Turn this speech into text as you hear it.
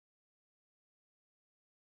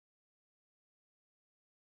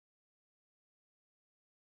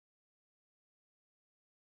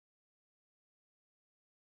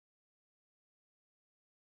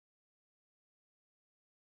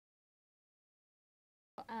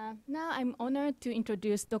Now I'm honored to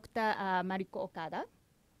introduce Dr. Mariko Okada.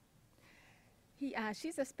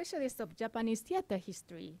 She's a specialist of Japanese theater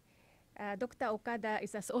history. Dr. Okada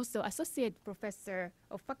is also Associate Professor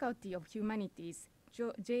of Faculty of Humanities,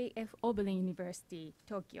 J.F. Oberlin University,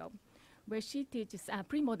 Tokyo, where she teaches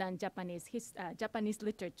pre-modern Japanese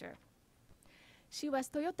literature. She was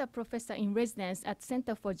Toyota Professor in Residence at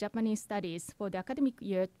Center for Japanese Studies for the academic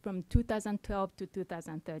year from 2012 to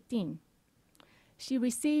 2013. She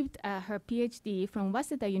received her PhD from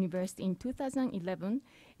Waseda University in 2011,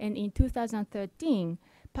 and in 2013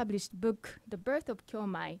 published book, The Birth of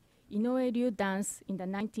Kyomai, Inoue-ryu Dance in the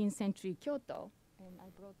 19th Century Kyoto. And I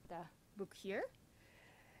brought the book here.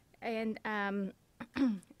 And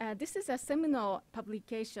this is a seminal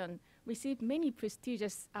publication, received many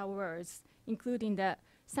prestigious awards, including the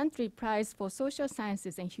Century Prize for Social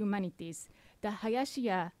Sciences and Humanities, the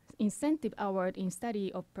Hayashiya Incentive Award in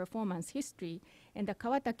Study of Performance History, and the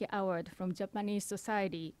Kawatake Award from Japanese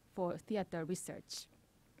Society for Theater Research.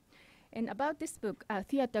 And about this book,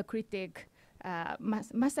 theater critic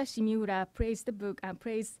Masashi Miura praised the book and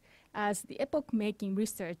praised as the epoch-making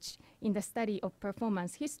research in the study of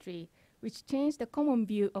performance history, which changed the common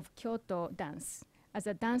view of Kyoto dance as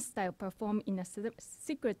a dance style performed in a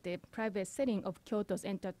secretive private setting of Kyoto's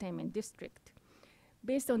entertainment district.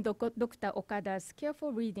 Based on Dr. Okada's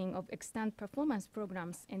careful reading of extant performance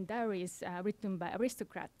programs and diaries written by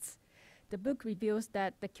aristocrats, the book reveals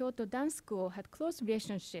that the Kyoto Dance School had close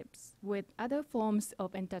relationships with other forms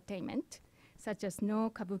of entertainment, such as no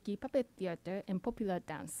kabuki puppet theater and popular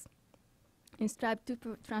dance, and strived to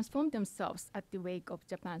transform themselves at the wake of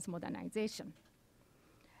Japan's modernization.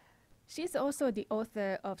 She is also the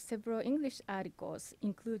author of several English articles,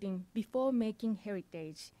 including Before Making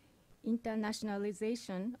Heritage,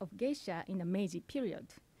 Internationalization of Geisha in the Meiji Period,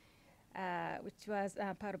 which was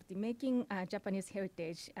part of the Making Japanese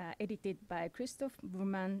Heritage, edited by Christoph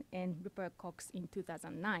Burman and Rupert Cox in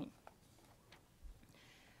 2009.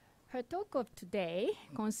 Her talk of today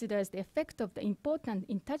considers the effect of the important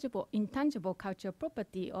intangible cultural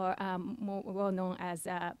property, or more well known as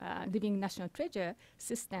living national treasure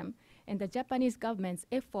system, and the Japanese government's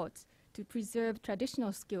efforts to preserve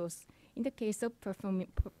traditional skills in the case of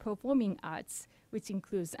performing arts, which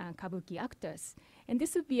includes kabuki actors. And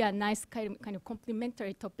this would be a nice kind of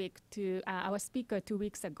complementary topic to our speaker 2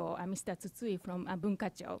 weeks ago, Mr. Tsutsui from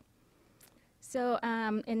Bunkacho. So,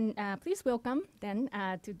 please welcome then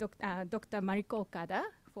to Dr. Mariko Okada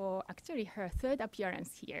for actually her third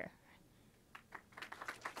appearance here.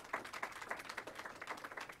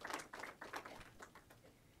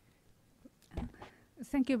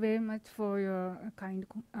 Thank you very much for your kind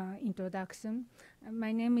introduction.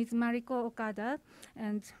 My name is Mariko Okada,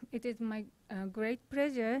 and it is my great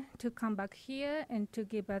pleasure to come back here and to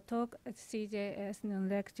give a talk at CJS noon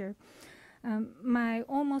lecture. My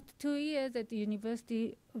almost 2 years at the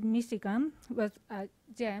University of Michigan was a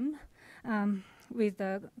gem with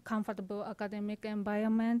a comfortable academic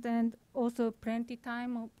environment and also plenty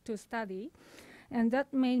time to study. And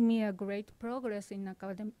that made me a great progress in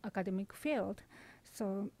academic field.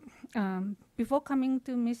 So before coming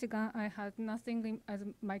to Michigan, I had nothing as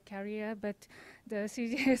my career, but the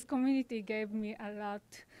CJS community gave me a lot.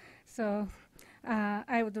 So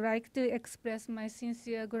I would like to express my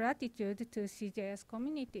sincere gratitude to CJS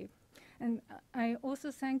community. And I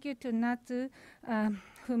also thank you to Natsu,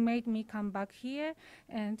 who made me come back here,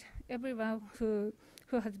 and everyone who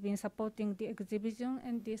has been supporting the exhibition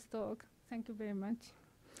and this talk. Thank you very much.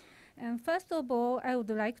 And first of all, I would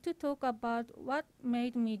like to talk about what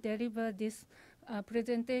made me deliver this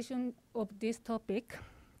presentation of this topic.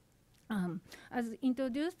 As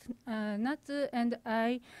introduced, Natsu and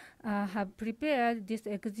I have prepared this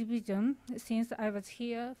exhibition since I was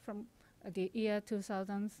here from the year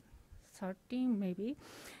 2013 maybe.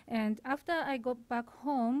 And after I got back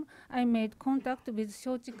home, I made contact with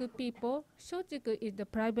Shochiku people. Shochiku is the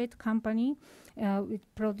private company with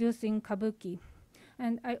producing kabuki.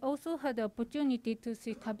 And I also had the opportunity to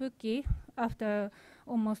see kabuki after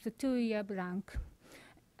almost a 2-year blank.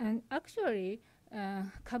 And actually,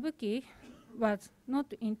 kabuki was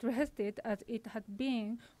not interested as it had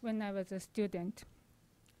been when I was a student.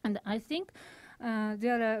 And I think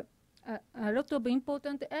there are a lot of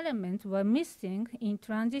important elements were missing in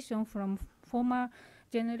transition from former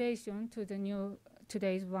generation to the new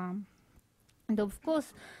today's one. And of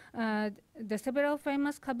course, the several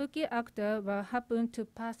famous kabuki actors happened to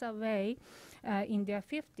pass away in their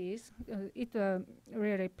 50s. It was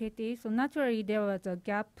really pity. So naturally, there was a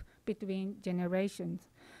gap between generations.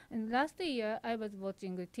 And last year, I was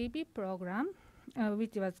watching a TV program,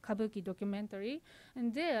 which was kabuki documentary.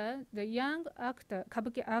 And there, the young actor,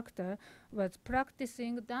 kabuki actor, was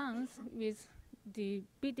practicing dance with the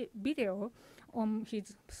video on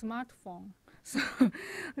his smartphone.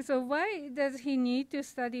 So why does he need to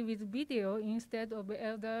study with video instead of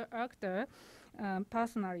elder actor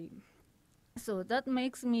personally? So that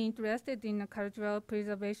makes me interested in a cultural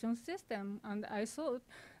preservation system, and I thought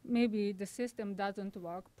maybe the system doesn't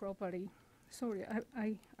work properly. Sorry,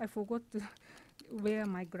 I forgot to wear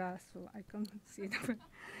my glass, so I can't see them.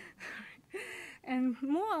 And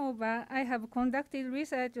moreover, I have conducted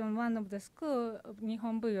research on one of the school of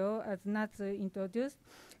Nihonbuyo, as Natsu introduced,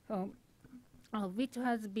 which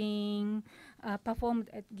has been performed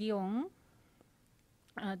at Gion,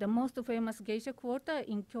 the most famous geisha quarter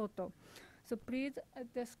in Kyoto. So please,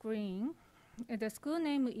 at the screen, the school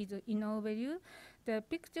name is Inoveru. The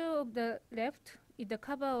picture of the left is the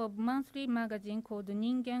cover of monthly magazine called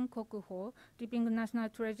Ningen Kokuho, Living National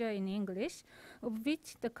Treasure in English, of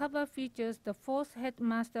which the cover features the fourth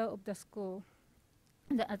headmaster of the school.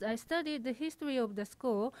 As I studied the history of the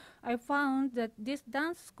school, I found that this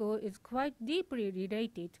dance school is quite deeply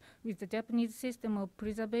related with the Japanese system of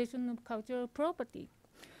preservation of cultural property.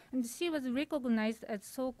 And she was recognized as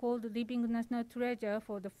so-called living national treasure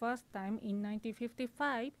for the first time in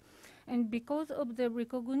 1955. And because of the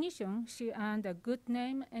recognition, she earned a good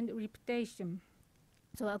name and reputation.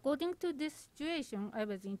 So according to this situation, I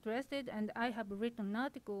was interested and I have written an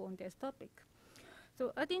article on this topic.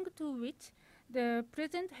 So adding to which, the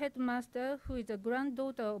present headmaster, who is a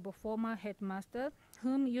granddaughter of a former headmaster,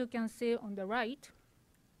 whom you can see on the right,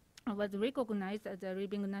 was recognized as a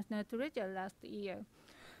living national treasure last year.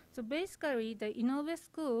 So basically, the Inoue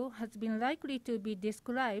School has been likely to be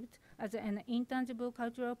described as an intangible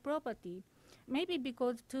cultural property, maybe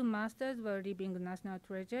because two masters were living national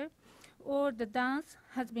treasure, or the dance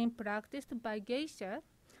has been practiced by geisha,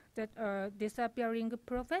 that are disappearing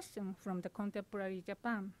profession from the contemporary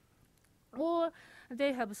Japan. Or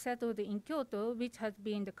they have settled in Kyoto, which has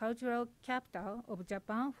been the cultural capital of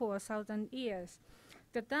Japan for 1,000 years.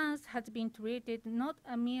 The dance has been treated not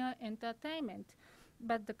a mere entertainment,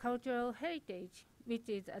 but the cultural heritage, which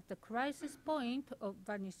is at the crisis point of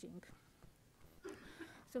vanishing.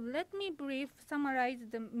 So let me summarize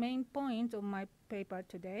the main points of my paper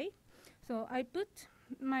today. So I put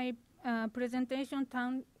my presentation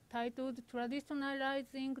titled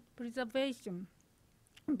Traditionalizing Preservation,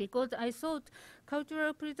 because I thought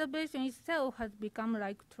cultural preservation itself has become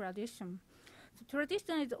like tradition. So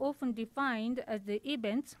tradition is often defined as the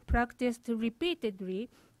events practiced repeatedly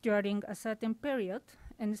during a certain period,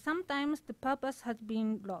 and sometimes the purpose has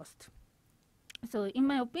been lost. So in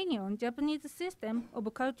my opinion, Japanese system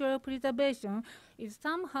of cultural preservation is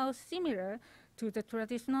somehow similar to the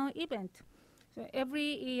traditional event. So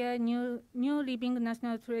every year, new living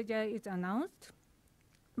national treasure is announced,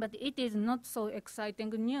 but it is not so exciting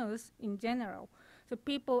news in general. So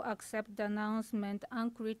people accept the announcement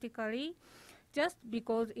uncritically just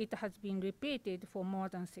because it has been repeated for more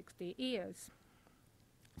than 60 years.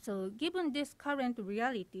 So given this current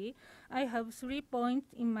reality, I have 3 points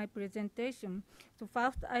in my presentation. So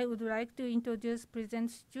first, I would like to introduce present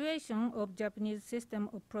situation of Japanese system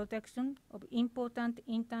of protection of important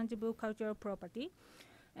intangible cultural property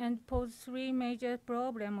and pose 3 major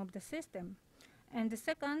problems of the system. And the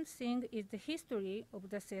second thing is the history of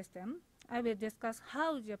the system. I will discuss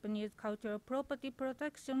how Japanese cultural property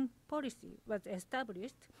protection policy was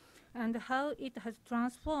established and how it has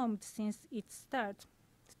transformed since its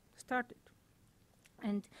started.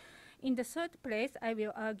 And in the third place, I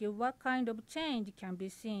will argue what kind of change can be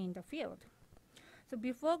seen in the field. So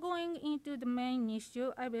before going into the main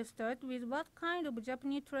issue, I will start with what kind of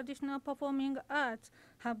Japanese traditional performing arts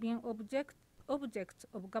have been objects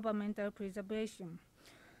of governmental preservation.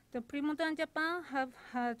 The pre-modern Japan have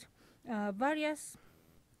had various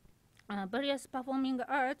performing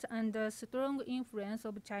arts under strong influence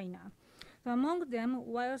of China. So among them,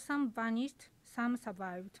 while some vanished, some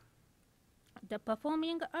survived. The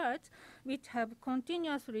performing arts, which have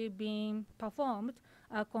continuously been performed,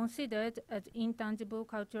 are considered as intangible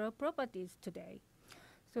cultural properties today.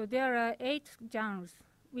 So there are 8 genres,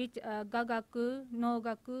 which are gagaku,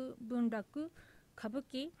 nogaku, bunraku,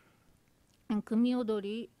 kabuki, and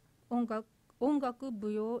kumiodori, ongaku,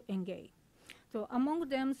 buyo, engei. So among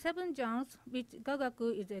them, 7 genres, which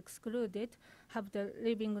gagaku is excluded, have the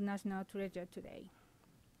living national treasure today.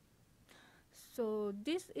 So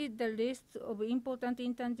this is the list of important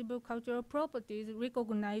intangible cultural properties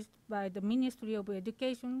recognized by the Ministry of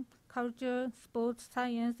Education, Culture, Sports,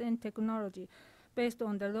 Science, and Technology based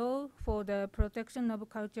on the law for the protection of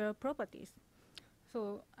cultural properties.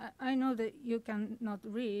 So I know that you cannot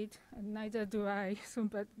read, and neither do I, so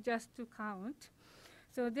but just to count.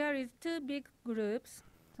 So there is two big groups,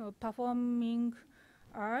 so performing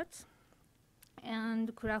arts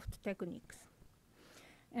and craft techniques.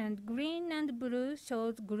 And green and blue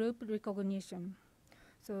shows group recognition.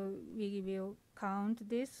 So we will count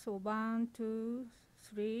this. So 1, 2,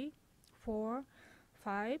 3, 4,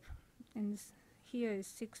 5, and here is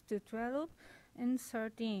 6 to 12, and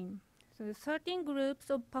 13. So 13 groups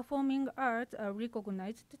of performing arts are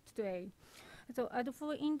recognized today. So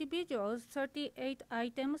for individuals, 38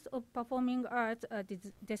 items of performing arts are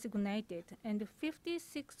designated, and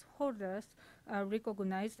 56 holders are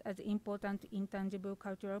recognized as important intangible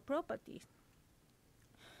cultural properties.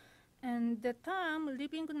 And the term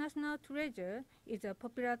living national treasure is a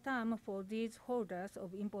popular term for these holders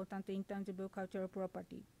of important intangible cultural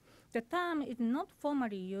property. The term is not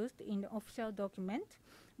formally used in the official document,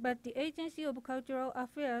 but the Agency of Cultural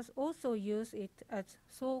Affairs also use it as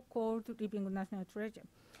so-called living national treasure.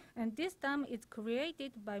 And this term is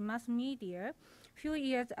created by mass media few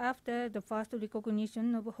years after the first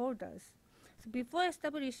recognition of holders. So before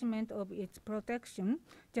establishment of its protection,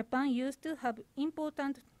 Japan used to have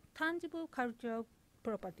important tangible cultural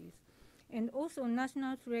properties and also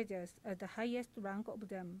national treasures as the highest rank of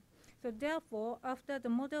them. So therefore, after the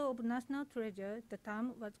model of national treasure, the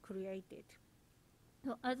term was created.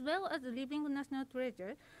 So as well as living national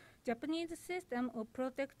treasure, Japanese system of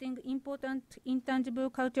protecting important intangible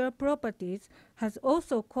cultural properties has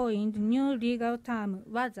also coined new legal term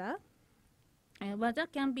waza. And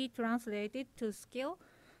waza can be translated to skill,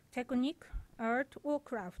 technique, art, or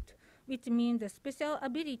craft, which means the special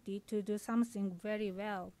ability to do something very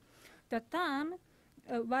well. The term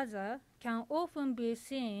waza can often be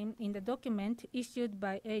seen in the document issued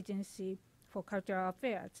by Agency for Cultural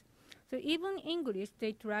Affairs. So even English,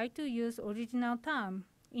 they try to use original term.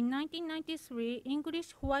 In 1993,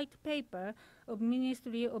 English white paper of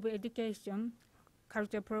Ministry of Education,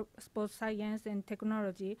 Culture, Sports Science and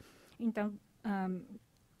Technology,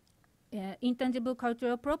 intangible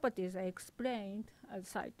cultural properties are explained as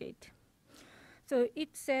cited. So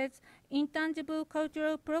it says intangible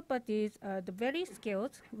cultural properties are the very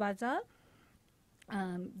skills, waza,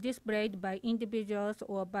 displayed by individuals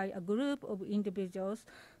or by a group of individuals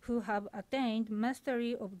who have attained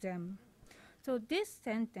mastery of them. So this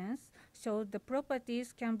sentence shows the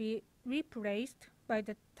properties can be replaced by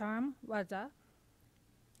the term waza.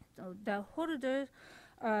 So the holders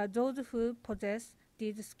are those who possess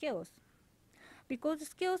these skills. Because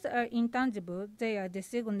skills are intangible, they are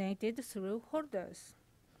designated through holders.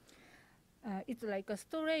 It's like a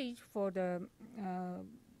storage for the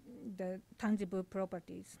tangible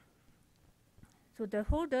properties. So the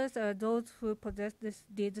holders are those who possess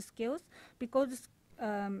these skills because,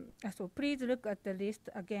 so please look at the list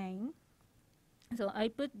again. So I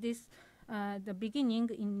put this, the beginning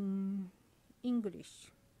in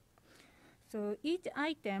English. So each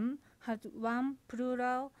item has one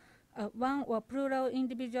or plural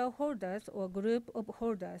individual holders or group of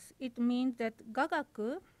holders. It means that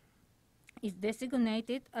gagaku is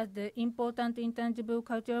designated as the important intangible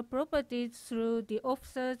cultural properties through the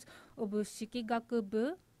officers of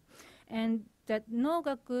Shikigakubu, and that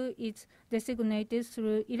Nogaku is designated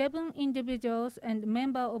through 11 individuals and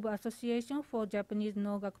member of Association for Japanese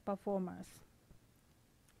Nogaku Performers.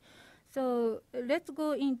 So let's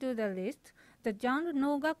go into the list. The genre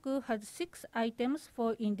Nogaku has 6 items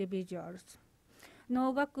for individuals.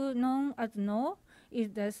 Nogaku, known as No,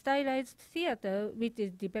 is the stylized theater which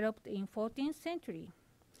is developed in 14th century.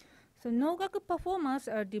 So Nogaku performers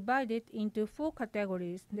are divided into 4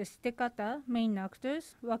 categories: the shitekata, main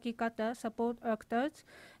actors, wakikata, support actors,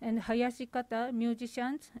 and hayashikata,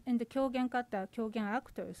 musicians, and the kyogenkata, kyogen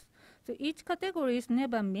actors. So each category is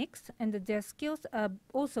never mixed, and their skills are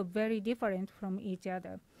also very different from each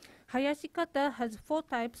other. Hayashikata has 4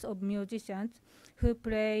 types of musicians who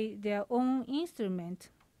play their own instrument: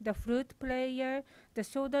 the flute player, the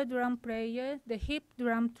shoulder drum player, the hip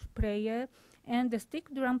drum player, and the stick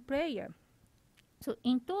drum player. So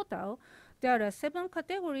in total, there are 7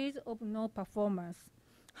 categories of no performers.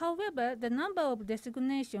 However, the number of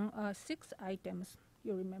designations are 6 items,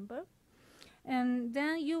 you remember? And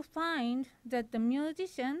then you find that the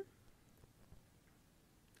musician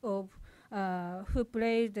of who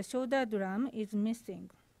plays the shoulder drum is missing.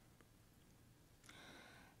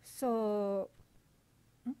 So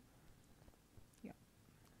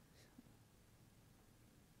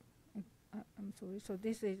I'm sorry, so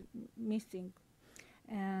this is missing.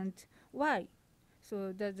 And why?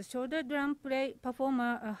 So does the shoulder drum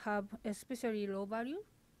performer have especially low value?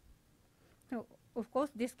 So Of course,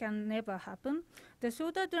 this can never happen. The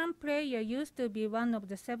shoulder drum player used to be one of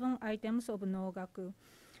the 7 items of Nogaku.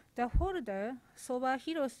 The holder, Soba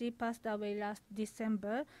Hiroshi, passed away last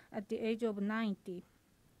December at the age of 90.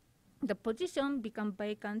 The position became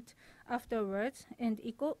vacant afterwards, and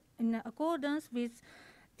in accordance with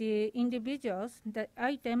the individuals, the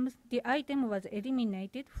item was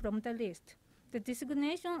eliminated from the list. The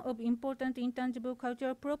designation of important intangible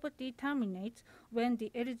cultural property terminates when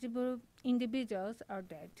the eligible individuals are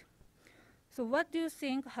dead. So what do you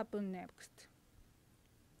think happened next?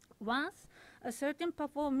 Once a certain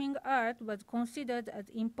performing art was considered as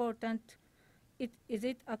important, is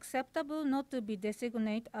it acceptable not to be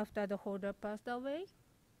designated after the holder passed away?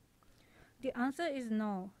 The answer is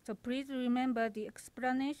no. So please remember the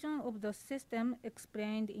explanation of the system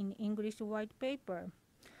explained in English white paper.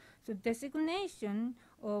 So designation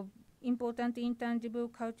of important intangible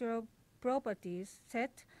cultural properties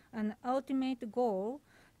set an ultimate goal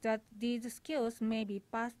that these skills may be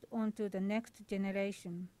passed on to the next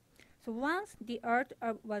generation. So once the art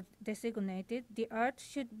was designated, the art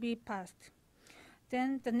should be passed.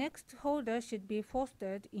 Then the next holder should be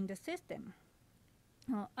fostered in the system.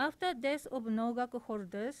 After death of Nogaku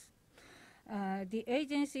holders, the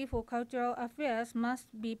Agency for Cultural Affairs must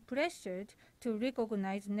be pressured to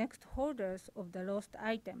recognize next holders of the lost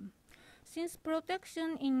item. Since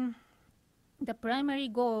protection in the primary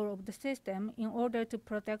goal of the system in order to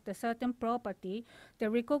protect a certain property, the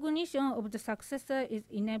recognition of the successor is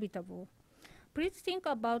inevitable. Please think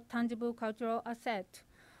about tangible cultural asset.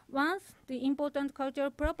 Once the important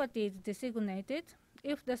cultural property is designated,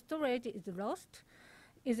 if the storage is lost,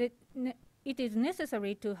 it is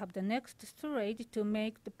necessary to have the next storage to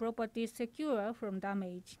make the property secure from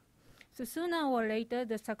damage. So sooner or later,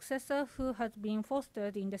 the successor who has been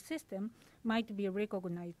fostered in the system might be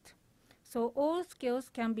recognized. So all skills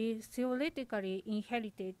can be theoretically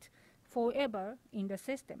inherited forever in the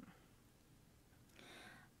system.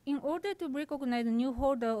 In order to recognize a new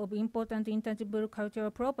holder of important intangible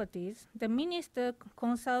cultural properties, the minister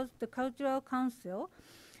consults the Cultural Council.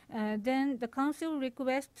 Then the council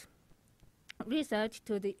requests research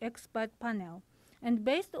to the expert panel. And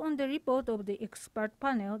based on the report of the expert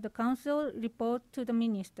panel, the council reports to the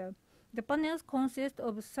minister. The panels consist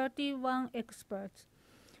of 31 experts.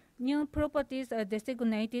 New properties are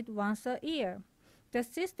designated once a year. The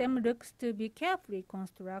system looks to be carefully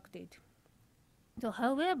constructed. So,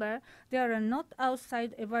 however, there are not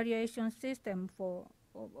outside evaluation system for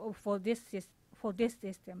this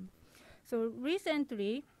system. So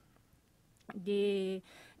recently, the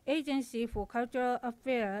Agency for Cultural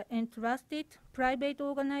Affairs entrusted private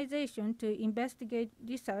organization to investigate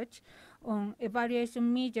research on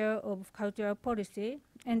evaluation measure of cultural policy,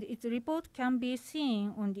 and its report can be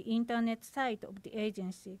seen on the internet site of the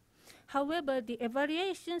agency. However, the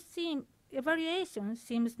evaluation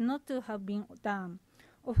seems not to have been done.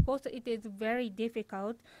 Of course, it is very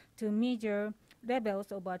difficult to measure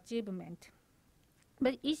levels of achievement.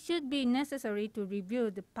 But it should be necessary to review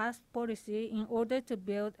the past policy in order to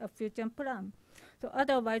build a future plan. So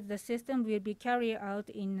otherwise, the system will be carried out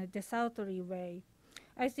in a desultory way.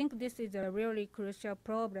 I think this is a really crucial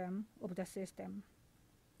problem of the system.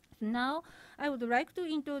 Now, I would like to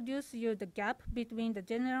introduce you the gap between the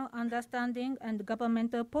general understanding and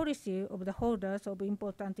governmental policy of the holders of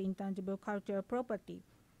important intangible cultural property.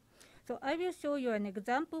 So I will show you an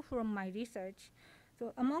example from my research.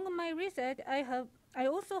 So among my research, I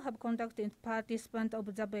also have conducted participant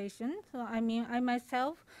observation. So I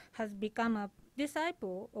myself has become a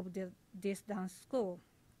disciple of this dance school.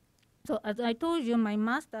 So as I told you, my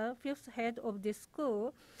master, fifth head of this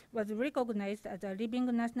school, was recognized as a living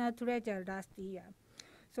national treasure last year.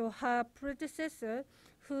 So her predecessor,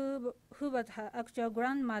 who was her actual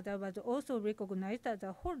grandmother, was also recognized as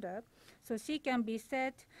a holder. So she can be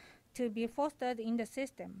said to be fostered in the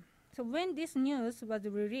system. So when this news was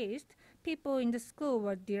released, people in the school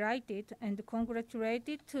were delighted and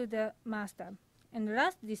congratulated to the master. And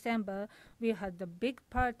last December, we had a big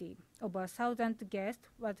party. Over 1,000 guests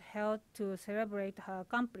was held to celebrate her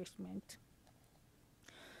accomplishment.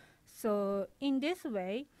 So in this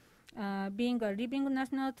way, being a living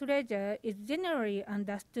national treasure is generally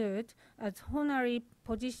understood as honorary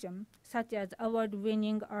position, such as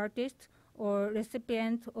award-winning artist or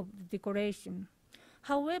recipient of decoration.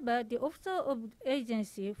 However, the officer of the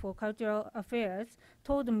Agency for Cultural Affairs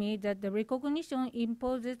told me that the recognition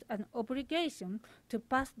imposes an obligation to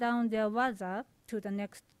pass down their waza to the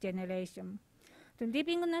next generation. The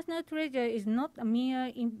living national treasure is not a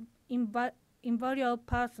mere invaluable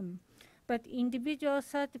person, but individual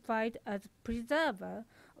certified as preserver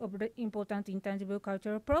of the important intangible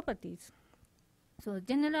cultural properties. So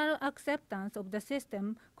general acceptance of the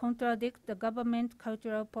system contradicts the government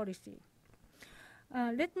cultural policy.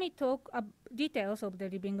 Let me talk details of the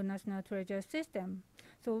Living National Treasure system.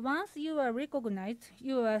 So once you are recognized,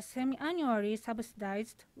 you are semi-annually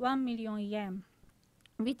subsidized 1 million yen,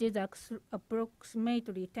 which is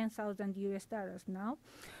approximately 10,000 US dollars now.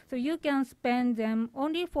 So you can spend them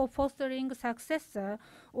only for fostering successor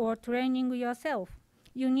or training yourself.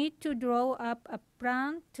 You need to draw up a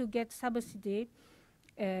plan to get subsidy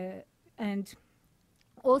and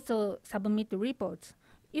also submit reports.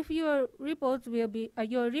 If your report will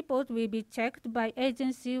be checked by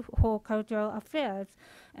Agency for Cultural Affairs,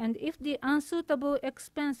 and if the unsuitable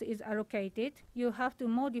expense is allocated, you have to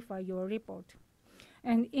modify your report.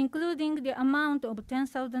 And including the amount of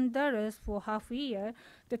 $10,000 for half a year,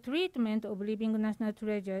 the treatment of Living National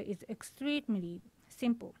Treasure is extremely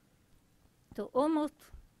simple. So almost,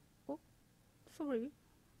 oh, sorry,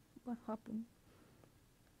 what happened?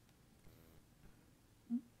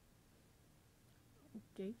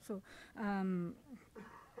 Okay, so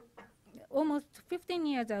almost 15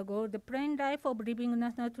 years ago, the plain life of Living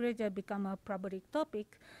National Treasure became a public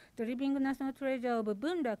topic. The Living National Treasure of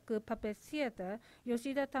Bunraku Puppet Theater,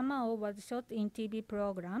 Yoshida Tamao was shot in TV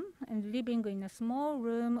program and living in a small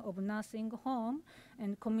room of nursing home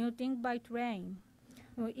and commuting by train.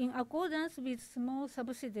 In accordance with small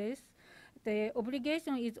subsidies, the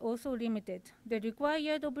obligation is also limited. The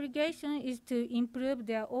required obligation is to improve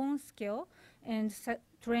their own skill and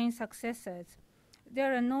train successors.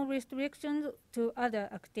 There are no restrictions to other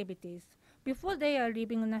activities. Before they are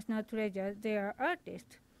Living National Treasure, they are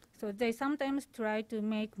artists. So they sometimes try to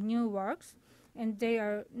make new works, and they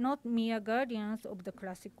are not mere guardians of the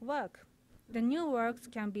classic work. The new works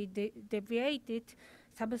can be deviated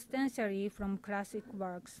substantially from classic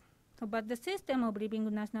works. But the system of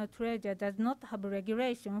Living National Treasure does not have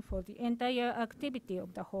regulation for the entire activity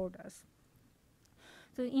of the holders.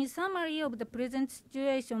 So in summary of the present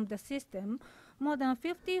situation of the system, more than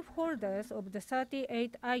 50 holders of the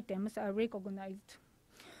 38 items are recognized.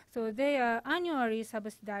 So they are annually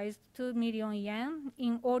subsidized 2 million yen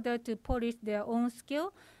in order to polish their own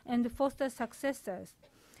skill and foster successors.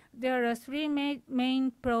 There are three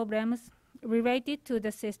main problems related to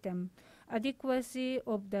the system: adequacy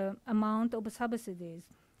of the amount of subsidies,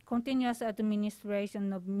 continuous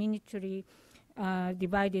administration of miniaturely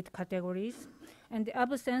divided categories, and the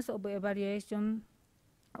absence of evaluation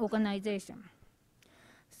organization.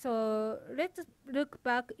 So let's look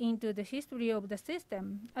back into the history of the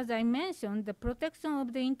system. As I mentioned, the protection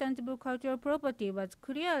of the intangible cultural property was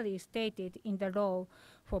clearly stated in the law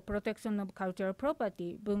for protection of cultural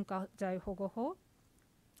property, Bunkazai Hogoho,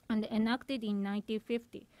 and enacted in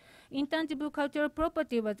 1950. Intangible cultural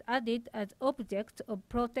property was added as objects of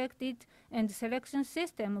protected, and selection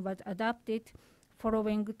system was adopted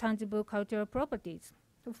following tangible cultural properties.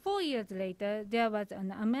 So 4 years later, there was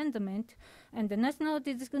an amendment, and the national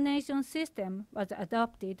designation system was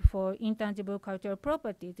adopted for intangible cultural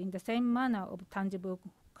properties in the same manner of tangible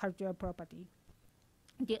cultural property.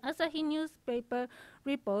 The Asahi newspaper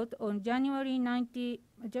report on January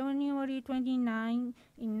 29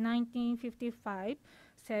 in 1955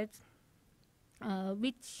 says,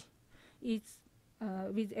 which is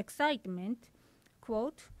with excitement,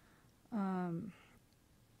 quote,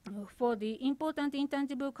 for the important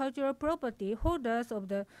intangible cultural property, holders of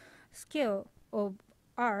the skill of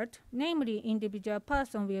art, namely individual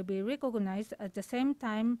person, will be recognized at the same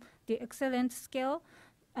time the excellent skill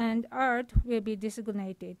and art will be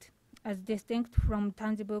designated as distinct from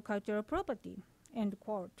tangible cultural property, end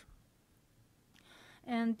quote.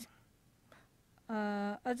 And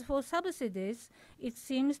as for subsidies, it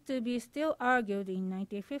seems to be still argued in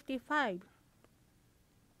 1955.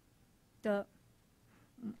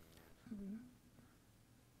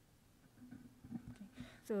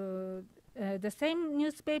 So the same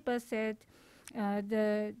newspaper said,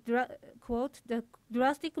 quote, the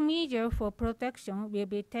drastic measure for protection will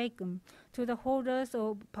be taken to the holders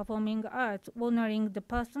of performing arts, honoring the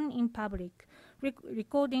person in public,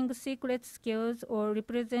 recording secret skills or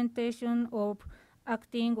representation of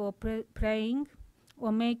acting or playing,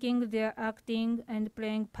 or making their acting and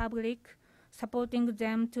playing public, supporting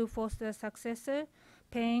them to foster successor,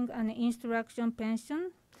 paying an instruction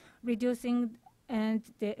pension, reducing and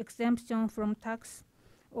the exemption from tax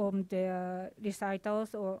on the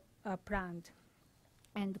recitals or planned,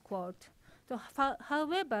 end quote. So,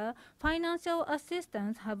 however, financial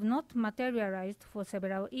assistance have not materialized for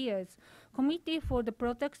several years. Committee for the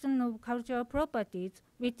Protection of Cultural Properties,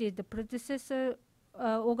 which is the predecessor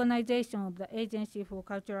organization of the Agency for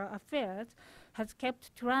Cultural Affairs, has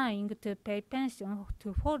kept trying to pay pension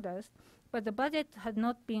to holders, but the budget had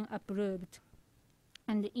not been approved.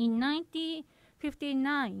 And in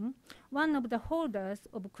 1959, one of the holders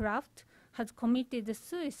of craft had committed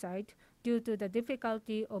suicide due to the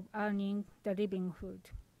difficulty of earning the livelihood.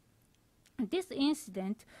 This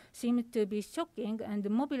incident seemed to be shocking and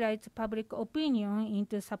mobilized public opinion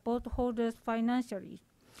into support holders financially.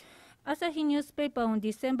 Asahi newspaper on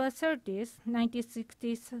December 30,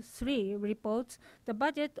 1963 reports the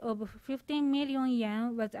budget of 15 million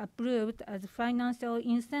yen was approved as financial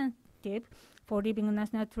incentive for living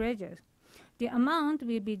national treasures. The amount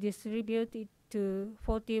will be distributed to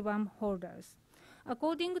 41 holders.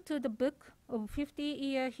 According to the book of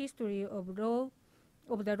 50-year history of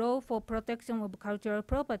the law for protection of cultural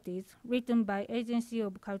properties, written by Agency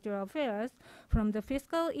of Cultural Affairs from the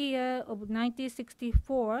fiscal year of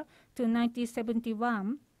 1964 to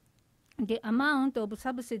 1971, the amount of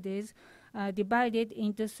subsidies divided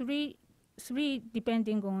into three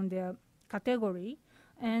depending on their category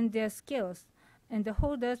and their skills. And the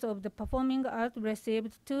holders of the performing art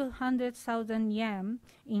received 200,000 yen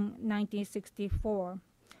in 1964.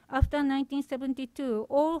 After 1972,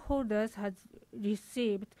 all holders had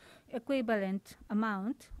received equivalent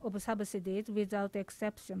amount of subsidies without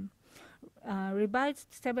exception. Revised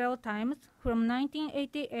several times from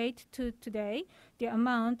 1988 to today, the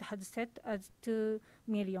amount had set as 2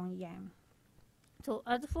 million yen. So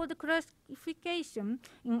as for the classification,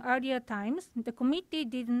 in earlier times, the committee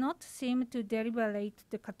did not seem to deliberate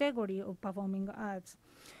the category of performing arts.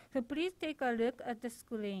 So please take a look at the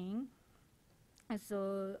screen.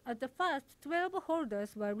 So at the first, 12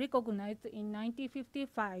 holders were recognized in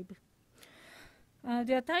 1955.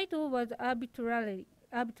 Their title was arbitrary.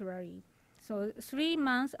 So 3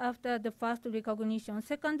 months after the first recognition,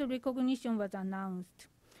 second recognition was announced.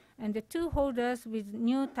 And the 2 holders with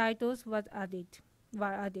new titles were added.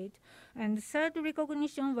 And third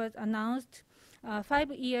recognition was announced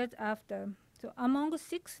 5 years after. So among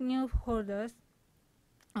 6 new holders,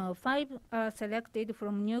 5 are selected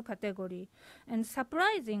from new category. And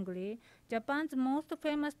surprisingly, Japan's most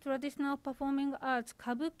famous traditional performing arts,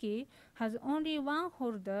 kabuki, has only 1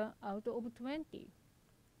 holder out of 20.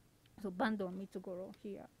 So Bando Mitsugoro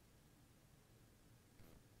here.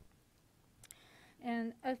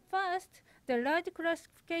 And at first, the large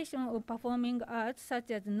classification of performing arts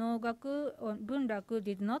such as Nogaku or Bunraku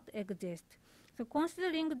did not exist. So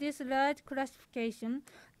considering this large classification,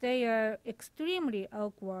 they are extremely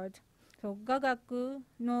awkward. So Gagaku,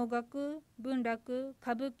 Nogaku, Bunraku,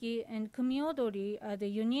 Kabuki, and Kumiodori are the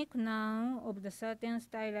unique noun of the certain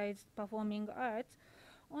stylized performing arts.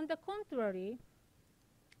 On the contrary,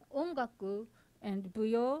 Ongaku and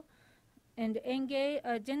Buyo and Enge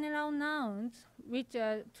are general nouns which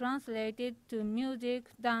are translated to music,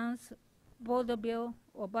 dance, vaudeville,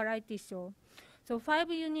 or variety show. So 5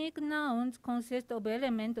 unique nouns consist of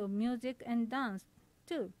elements of music and dance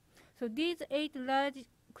too. So these 8 large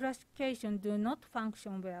classifications do not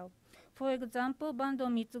function well. For example, Bando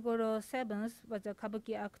Mitsugoro VII was a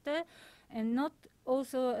kabuki actor and not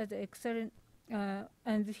also as excellent,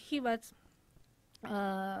 and he was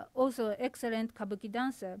also excellent kabuki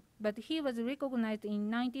dancer, but he was recognized in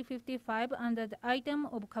 1955 under the item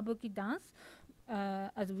of kabuki dance,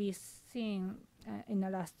 as we seen in the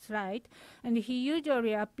last slide, and he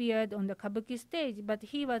usually appeared on the kabuki stage, but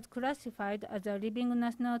he was classified as a living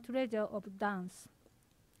national treasure of dance.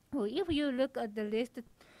 So if you look at the list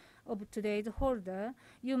of today's holder,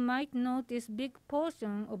 you might notice big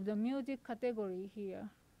portion of the music category here.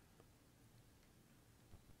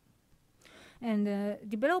 And the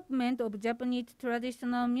development of Japanese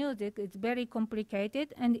traditional music is very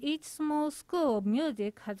complicated, and each small school of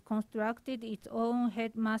music has constructed its own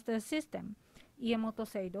headmaster system, Iemoto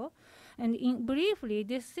Seido. And briefly,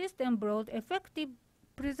 this system brought effective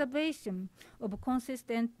preservation of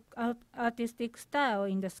consistent artistic style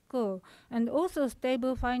in the school, and also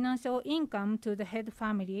stable financial income to the head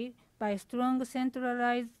family by strong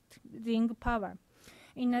centralizing power.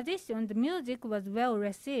 In addition, the music was well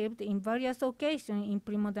received in various occasions in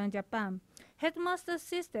pre-modern Japan. Headmaster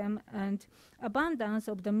system and abundance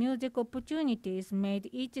of the music opportunities made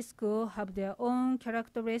each school have their own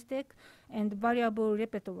characteristic and variable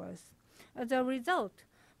repertoires. As a result,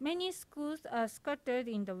 many schools are scattered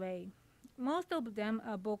in the way. Most of them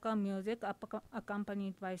are vocal music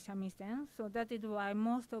accompanied by shamisen, so that is why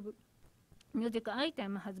most of music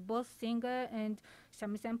item has both singer and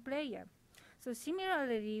shamisen player. So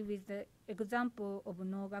similarly with the example of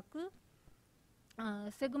Nogaku,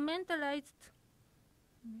 segmentalized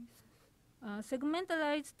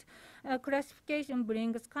Segmentalized classification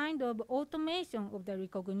brings kind of automation of the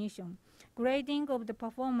recognition. Grading of the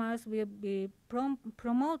performers will be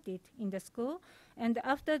promoted in the school, and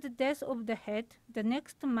after the death of the head, the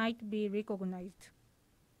next might be recognized.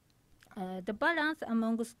 The balance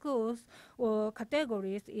among schools or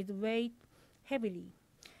categories is weighed heavily.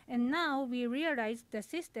 And now we realize the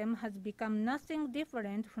system has become nothing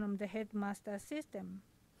different from the headmaster system.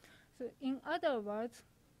 So in other words,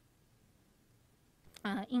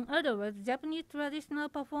 Japanese traditional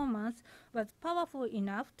performance was powerful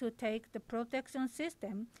enough to take the protection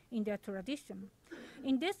system in their tradition.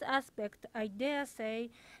 In this aspect, I dare say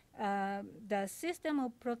the system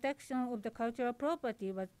of protection of the cultural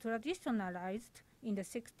property was traditionalized in the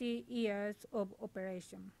 60 years of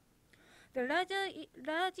operation. The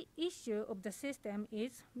large issue of the system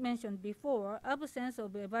is, mentioned before, absence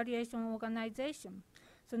of evaluation organization.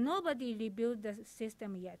 So nobody reviewed the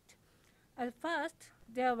system yet. At first,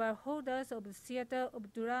 there were holders of the theater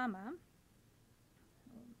of drama.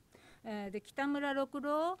 The Kitamura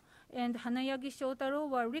Rokuro and Hanayagi Shotaro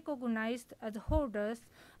were recognized as holders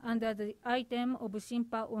under the item of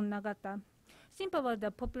Shimpa on Nagata. Shimpa was the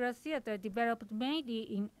popular theater developed mainly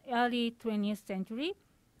in early 20th century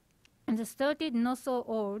and started not so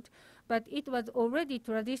old, but it was already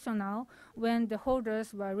traditional when the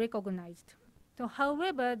holders were recognized. So,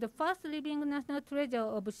 however, the first living national treasure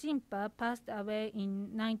of Shimpa passed away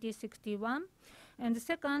in 1961 and the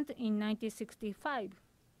second in 1965.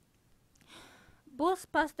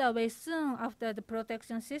 Both passed away soon after the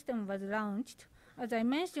protection system was launched. As I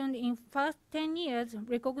mentioned, in first 10 years,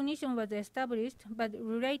 recognition was established, but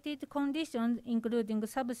related conditions, including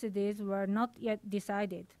subsidies, were not yet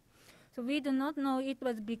decided. So we do not know it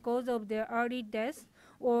was because of their early death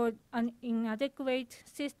or an inadequate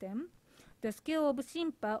system. The skill of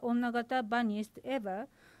Shimpa on Nagata vanished ever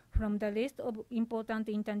from the list of important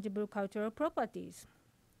intangible cultural properties.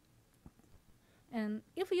 And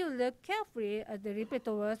if you look carefully at the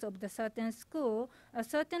repertoires of the certain school, a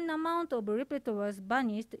certain amount of repertoires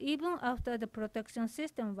vanished even after the protection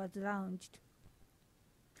system was launched.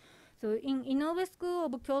 So in Inoue School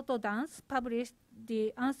of Kyoto Dance published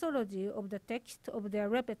the anthology of the text of their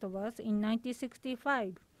repertoires in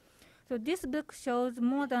 1965. So this book shows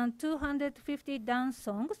more than 250 dance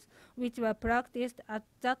songs which were practiced at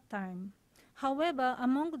that time. However,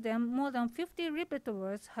 among them, more than 50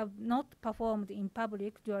 repertoires have not performed in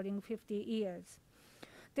public during 50 years.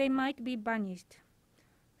 They might be banished.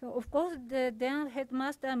 So of course, the then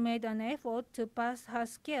headmaster made an effort to pass her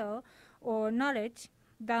skill or knowledge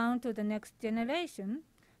down to the next generation.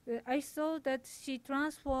 I saw that she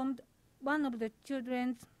transformed one of the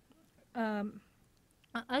children's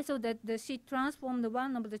she transformed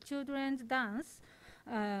one of the children's dance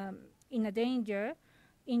in a danger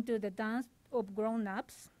into the dance of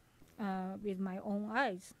grown-ups with my own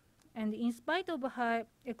eyes. And in spite of her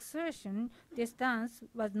exertion, this dance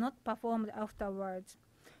was not performed afterwards.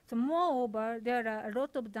 So moreover, there are a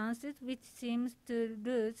lot of dances which seems to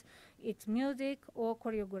lose its music or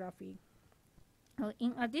choreography.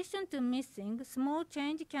 In addition to missing, small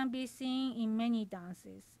change can be seen in many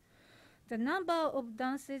dances. The number of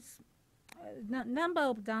dances,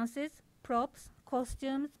 props,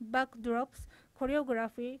 costumes, backdrops,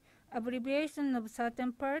 choreography, abbreviation of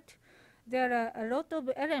certain part, there are a lot of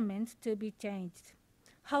elements to be changed.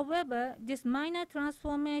 However, this minor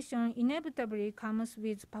transformation inevitably comes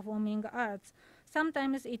with performing arts.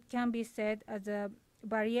 Sometimes it can be said as a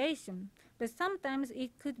variation, but sometimes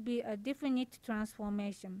it could be a definite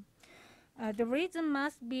transformation. The reason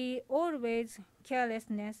must be always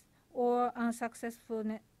carelessness or unsuccessful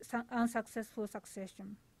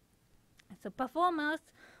succession. So performers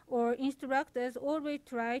or instructors always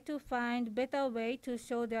try to find better way to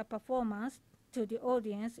show their performance to the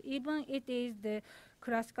audience, even it is the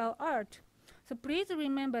classical art. So please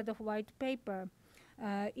remember the white paper.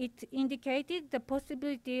 It indicated the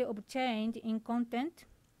possibility of change in content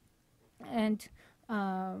and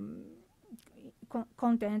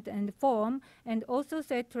content and form, and also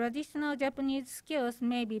said traditional Japanese skills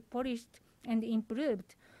may be polished and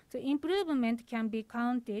improved. So improvement can be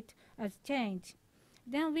counted as change.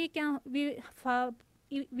 Then we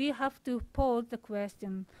have to pose the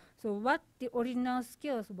question, so what the original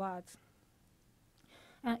skills was?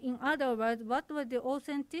 In other words, what was the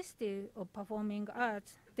authenticity of performing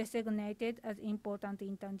arts designated as important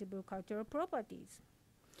intangible cultural properties?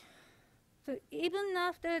 So even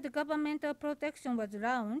after the governmental protection was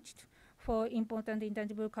launched for important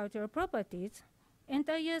intangible cultural properties,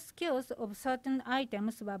 entire skills of certain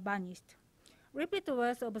items were banished.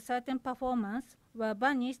 Repertoires of certain performance were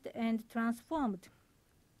banished and transformed.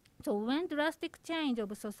 So when drastic change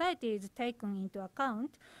of society is taken into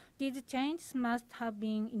account, these changes must have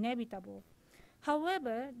been inevitable.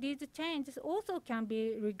 However, these changes also can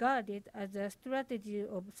be regarded as a strategy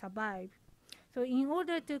of survival. So in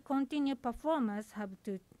order to continue, performers have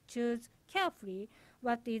to choose carefully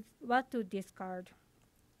what to discard.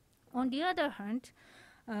 On the other hand,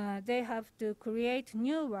 they have to create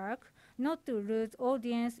new work, not to lose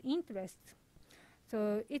audience interest.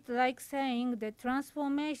 So it's like saying that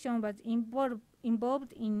transformation was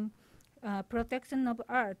involved in protection of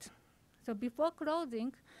art. So before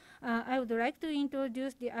closing, I would like to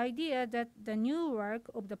introduce the idea that the new work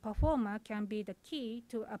of the performer can be the key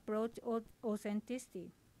to approach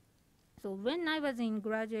authenticity. So when I was in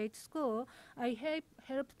graduate school, I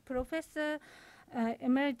helped Professor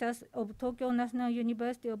Emeritus of Tokyo National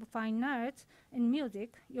University of Fine Arts and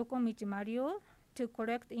Music, Yokomichi Mario, to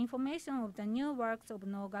collect information of the new works of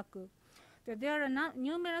Nogaku. So there are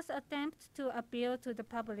numerous attempts to appeal to the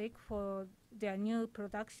public for their new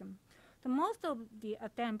production. So most of the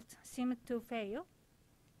attempts seem to fail,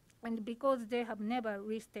 and because they have never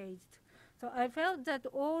restaged. So I felt that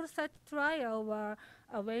all such trials were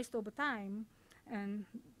a waste of time, and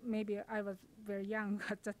maybe I was very young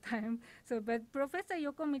at that time. So, but Professor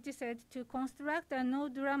Yokomichi said to construct a new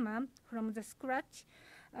drama from the scratch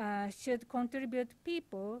should contribute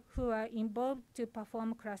people who are involved to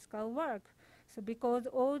perform classical work. So because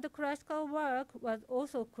all the classical work was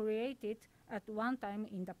also created at one time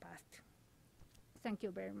in the past. Thank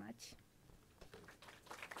you very much.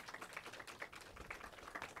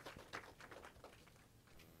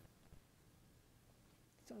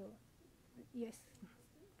 So, yes.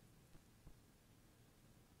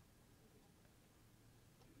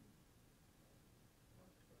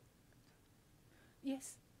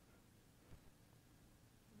 Yes.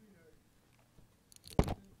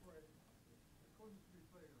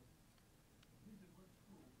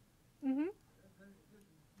 Mm-hmm.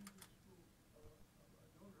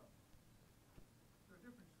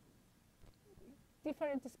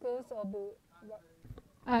 Different schools of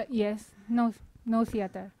yes, no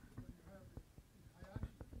theater.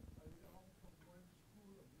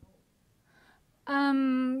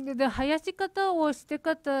 The Hayashikata or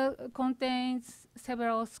Shitekata contains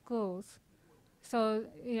several schools. So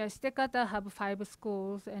yeah, Shitekata have 5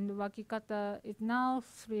 schools, and Wakikata is now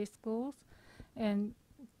 3 schools, and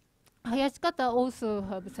Hayashikata also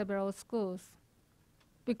have several schools.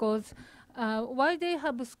 Because why they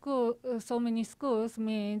have so many schools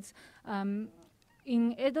means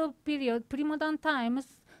in Edo period, pre-modern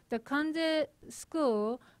times, the Kanze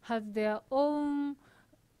school has their own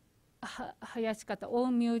Hayashikata,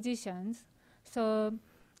 own musicians. So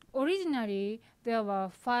originally there were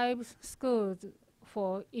 5 schools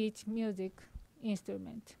for each music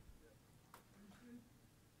instrument.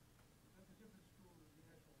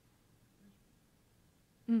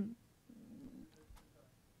 Mm.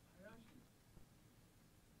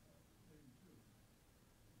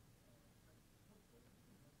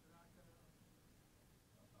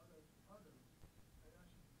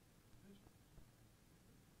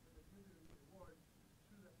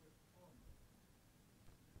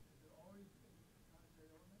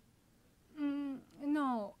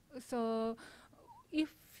 No, so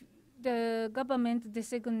if the government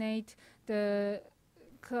designate the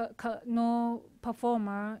no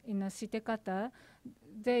performer in a shitekata,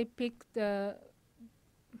 they pick the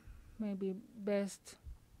maybe best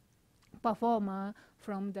performer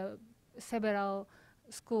from the several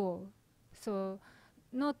school. So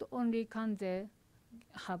not only Kanze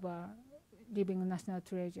have a living national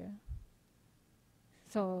treasure.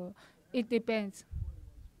 So it depends.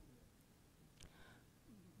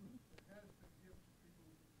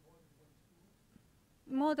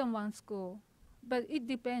 More than one school, but it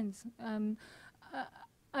depends.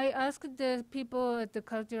 I asked the people at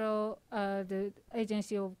the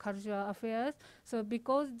Agency of Cultural Affairs. So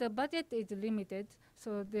because the budget is limited,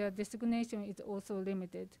 so their designation is also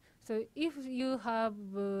limited. So if you have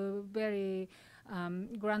very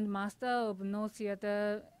grandmaster of no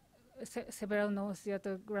theater, several no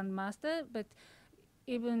theater grandmaster, but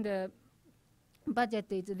even the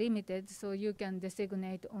budget is limited, so you can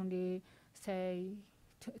designate only, say,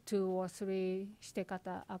 2 or 3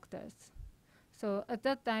 shitekata actors. So at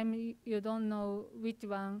that time, you don't know which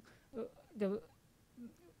one,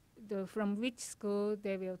 from which school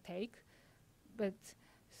they will take, but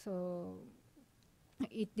so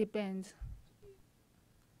it depends.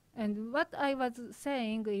 And what I was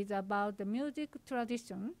saying is about the music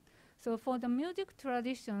tradition. So for the music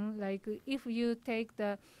tradition, like if you take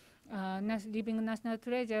the living national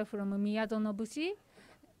treasure from Miyado Nobushi,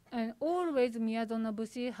 And always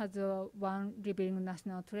Miyazonobushi has one living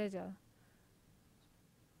national treasure.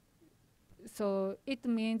 So it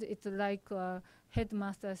means it's like a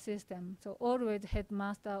headmaster system. So always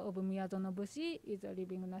headmaster of Miyazonobushi is a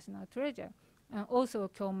living national treasure. And also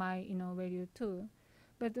Kyomai Inoue too.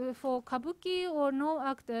 But for kabuki or no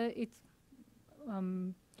actor, it's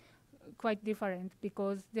quite different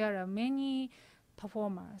because there are many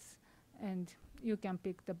performers and you can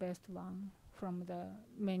pick the best one from the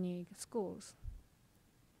many schools.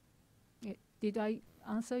 Did I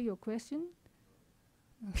answer your question?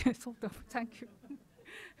 Sort of, thank you.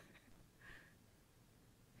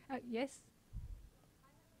 Yes?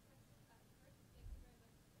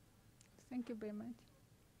 Thank you very much.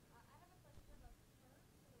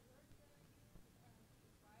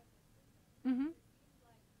 Mm-hmm.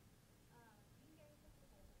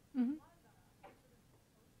 Mm-hmm.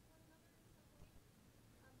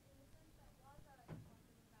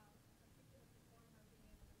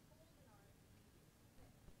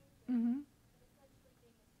 Mm-hmm.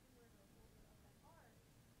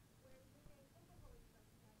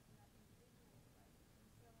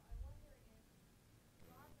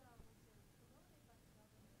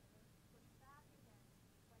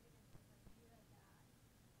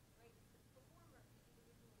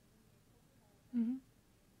 Mm-hmm.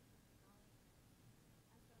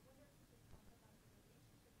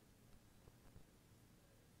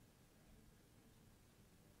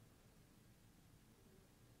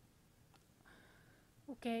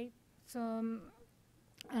 Okay, so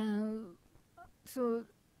so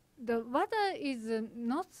the water is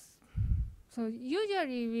not. So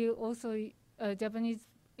usually we also Japanese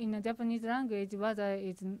in a Japanese language water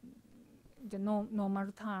is the normal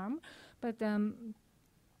term, but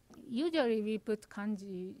usually we put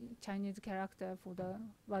kanji Chinese character for the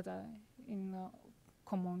water in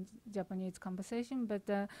common Japanese conversation.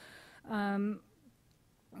 But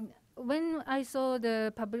when I saw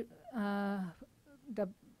the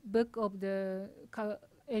book of the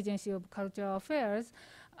Agency of Cultural Affairs,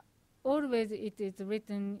 always it is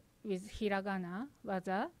written with hiragana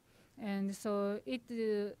waza, and so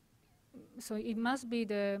it must be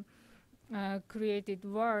the created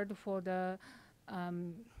word for the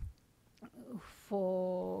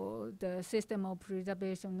system of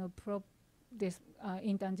preservation of this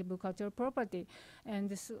intangible cultural property.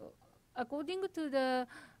 And so according to the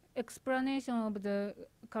explanation of the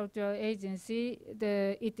cultural agency,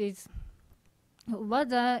 it is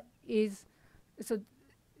waza is, so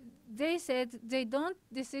they said they don't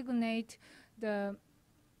designate the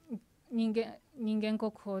Ningen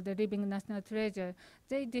Kokuho, the living national treasure.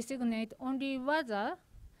 They designate only waza,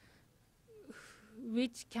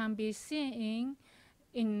 which can be seen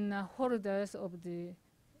in holders of the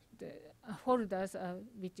holders,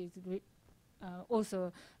 which is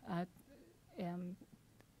also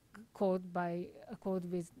called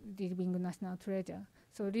with living national treasure.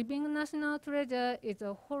 So living national treasure is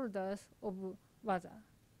a holders of waza,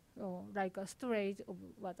 or like a storage of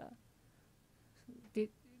water.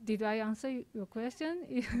 Did I answer your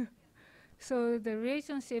question? So the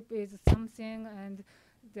relationship is something, and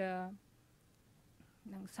the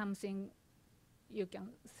something you can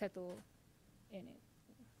settle in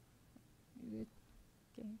it.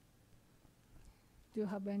 Okay. Do you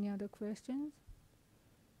have any other questions?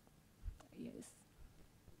 Yes.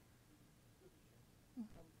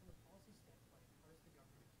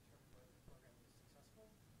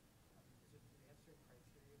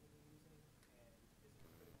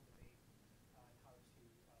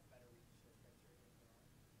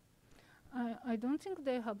 I don't think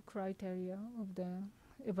they have criteria of the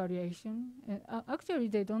evaluation. Actually,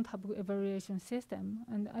 they don't have evaluation system,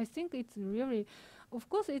 and I think it's really, of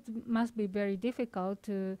course, it must be very difficult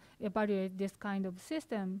to evaluate this kind of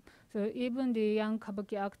system. So even the young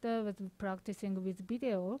kabuki actor was practicing with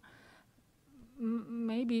video.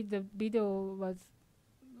 Maybe the video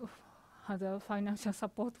had a financial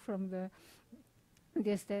support from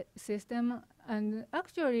this system. And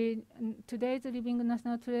actually, today's living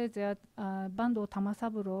national treasure, Bando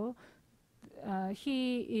Tamasaburo,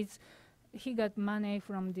 he got money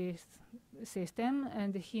from this system,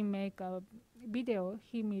 and he make a video,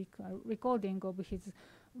 he make a recording of his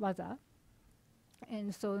waza.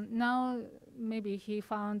 And so now maybe he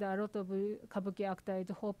found a lot of kabuki actor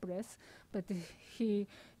is hopeless, but he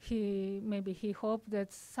hoped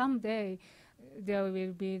that someday there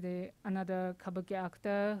will be another kabuki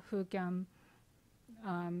actor who can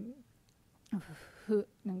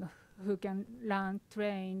who can learn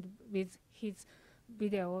trained with his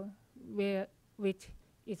video, which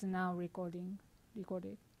is now recorded.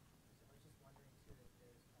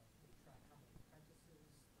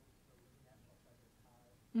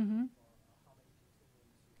 Mm-hmm.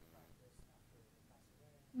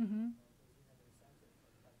 Mm-hmm.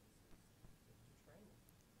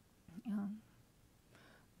 Yeah.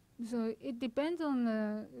 So it depends on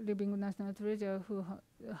the living national treasure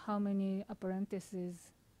how many apprentices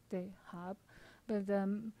they have, but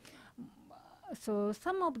so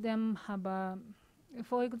some of them have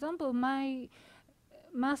for example, my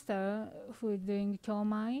master who is doing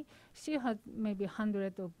kyomai, she had maybe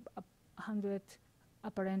 100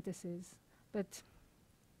 apprentices, but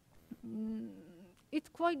mm, it's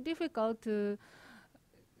quite difficult to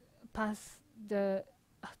pass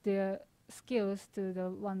their skills to the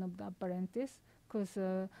one of the apprentice, because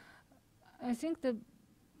I think the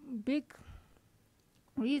big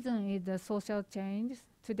reason is the social change.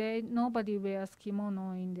 Today nobody wears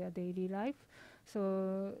kimono in their daily life,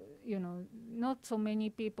 so not so many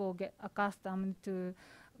people get accustomed to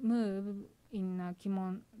move in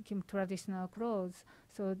traditional clothes,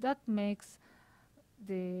 so that makes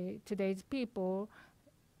the today's people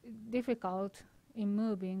difficult in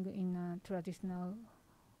moving in traditional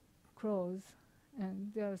clothes,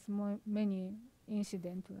 and there's many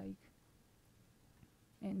incidents like,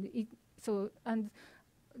 and it so and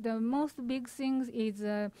the most big thing is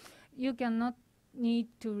you cannot need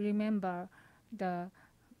to remember the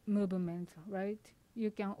movement, right?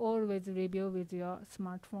 You can always review with your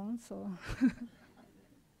smartphone, so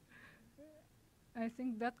I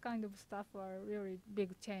think that kind of stuff are really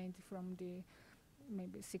big change from the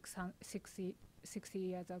maybe 60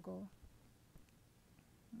 years ago.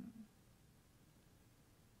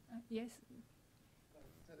 Yes? I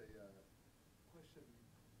just had a question.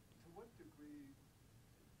 To what degree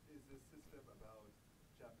is this system about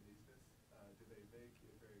Japaneseness? Do they make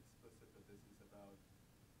it very explicit that this is about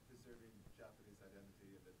preserving Japanese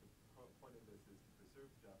identity, and that the point of this is to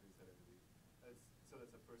preserve Japanese identity? So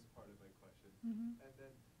that's the first part of my question. Mm-hmm. And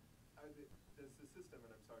then, does the system,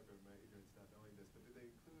 and I'm sorry for my ignorance not knowing this, but do they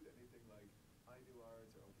include anything like Ainu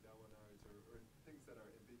arts or Okinawan arts, or things that are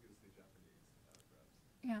ambiguously Japanese, perhaps?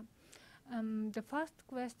 Yeah. The first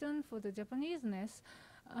question for the Japaneseness,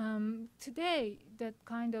 today that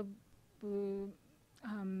kind of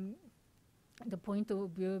the point of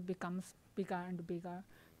view becomes bigger and bigger,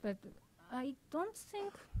 but I don't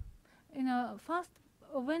think, first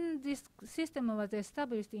when this system was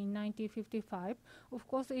established in 1955, of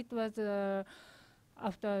course it was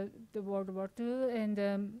after the World War II,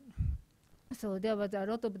 and so there was a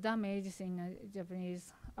lot of damage in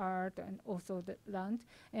Japanese art and also the land,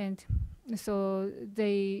 and so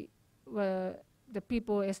the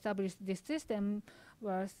people established this system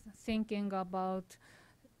were thinking about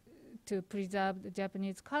to preserve the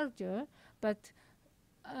Japanese culture, but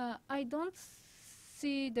I don't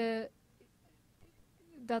see that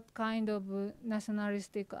kind of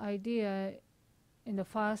nationalistic idea in the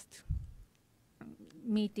first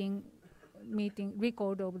meeting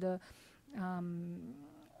record of the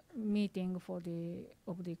meeting of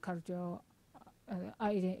the cultural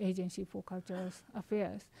agency for cultural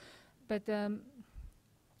affairs, but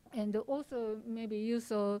and also maybe you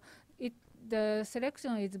saw it. The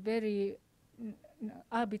selection is very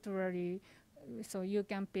arbitrary, so you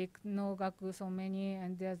can pick no gaku so many,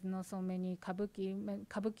 and there's not so many kabuki.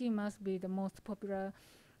 Kabuki must be the most popular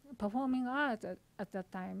performing art at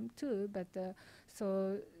that time too, but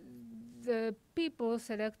so the people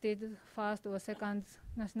selected first or second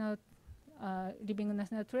national living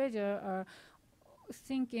national treasure are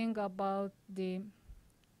thinking about the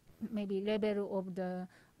maybe level of the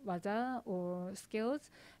waza or skills,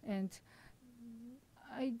 and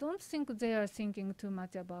I don't think they are thinking too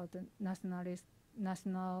much about the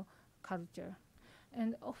national culture.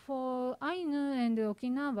 And for Ainu and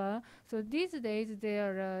Okinawa, so these days they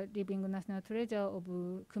are living national treasure of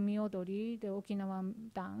kumiodori, the Okinawan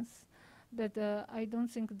dance, but I don't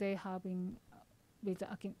think they have in with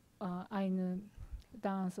Ainu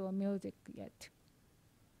dance or music yet.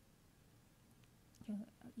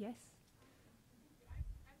 Yes.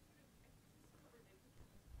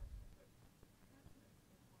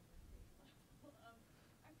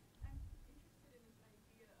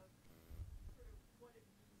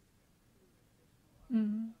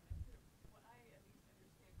 Mm-hmm.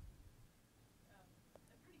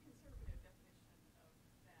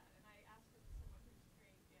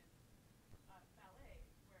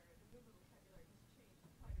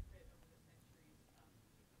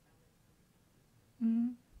 Mm-hmm.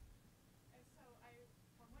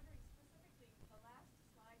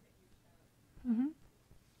 Mm-hmm.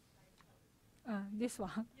 This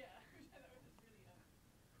one.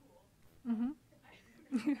 Mm-hmm.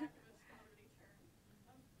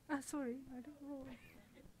 Sorry, I don't know.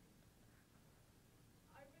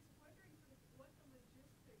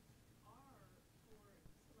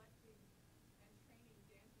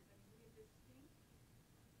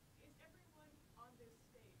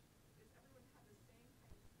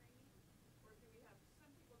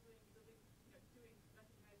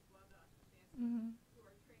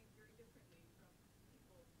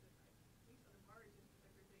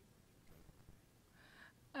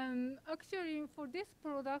 Actually, for this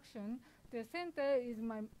production, the center is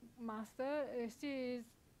my master. She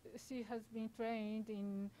has been trained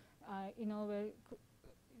in Inoue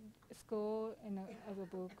school and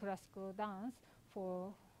about classical dance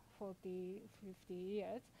for 40, 50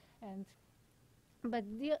 years, and but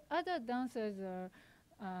the other dancers are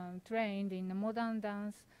trained in modern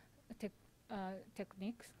dance tech,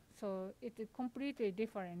 techniques. So it is completely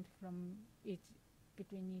different from each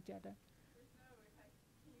between each other. There's no,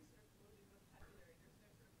 can you sort of loaded vocabulary? There's no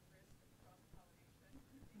sort of risk of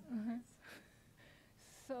cross-pollination.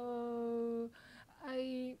 So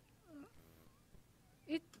I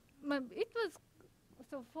it was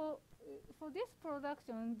so for this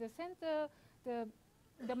production the center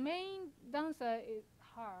the main dancer is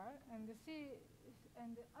her and she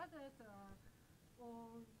and the others are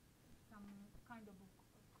all some kind of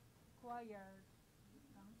choir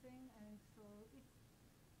dancing, and so it's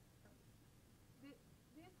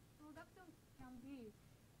this production can be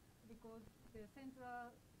because the central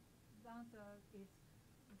dancer is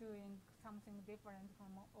doing something different from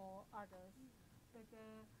all others. But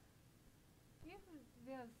if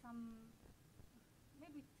there's some,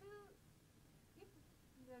 maybe two, if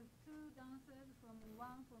there's two dancers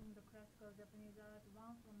one from the classical Japanese art,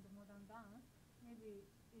 one from the modern dance, maybe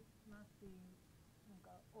it must be like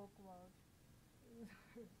a awkward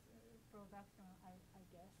production, I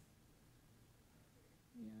guess.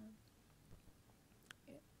 Yeah.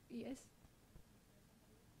 Yes.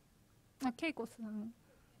 Keiko-san.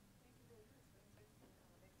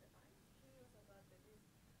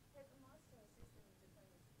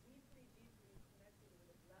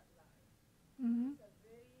 Mm-hmm. It's a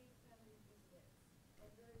very family business,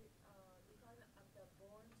 and very because after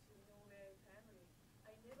born to Norway family,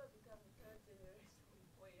 I never become third generation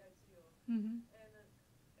Oyajio, Mm-hmm. and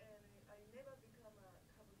I never become a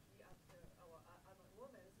kabuki after I'm a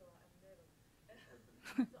woman, so I'm never.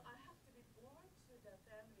 So I have to be born to the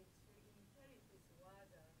family to inherit this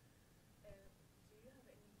waza. And do you have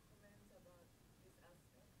any comments about this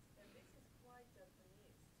aspect? And this is quite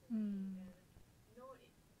Japanese to me, and no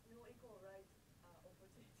equal right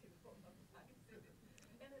opportunity for advertising.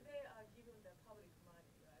 And they are given the public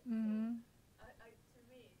money, right? Mm-hmm. So to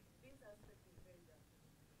me, this aspect is very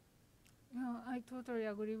Japanese. Yeah, I totally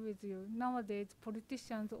agree with you. Nowadays,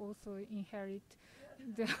 politicians also inherit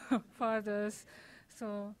their fathers,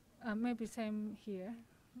 so maybe same here.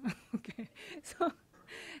 Okay, so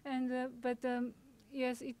and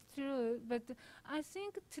yes, it's true. But I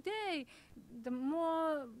think today the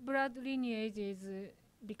more blood lineage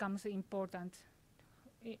becomes important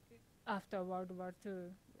after World War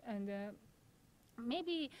II, and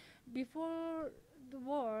maybe before the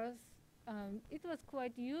wars, it was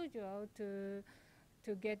quite usual to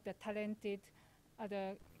get the talented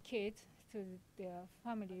other kids to their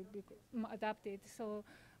family adopted. So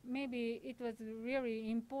maybe it was really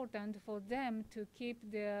important for them to keep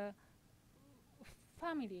their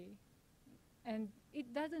family, and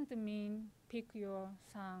it doesn't mean pick your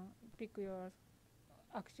son, pick your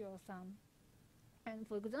actual son. And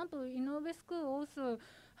for example, Inoue School also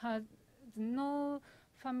has no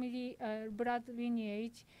family blood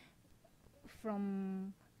lineage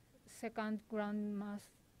from second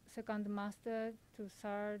master to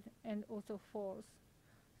third and also fourth.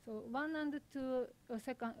 So one and two,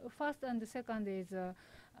 first and second is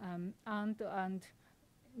aunt and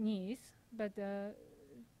niece, but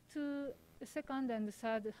two, second and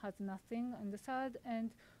third has nothing, and the third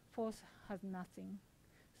and fourth has nothing.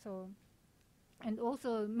 So, and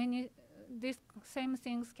also these same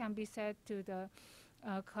things can be said to the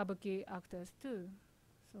kabuki actors too.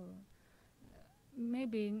 So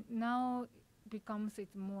maybe now becomes it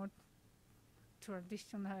more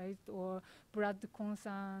traditionalized or blood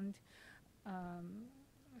concerned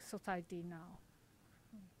society now.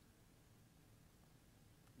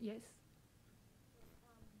 Yes.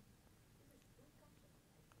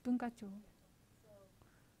 Bunkacho. So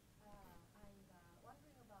I'm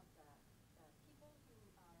wondering about the people who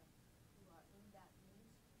are in that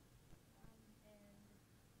ministry, and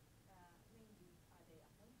maybe are they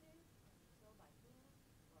appointed and so by whom,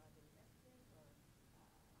 or are they elected, or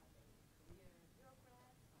are they career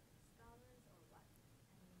bureaucrats, are they scholars, or what?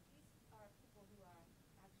 I mean, these are people who are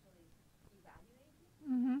actually evaluated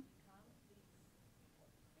Mm-hmm. become these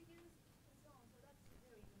important figures and so on. So that's a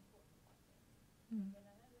very important one thing. Mm. And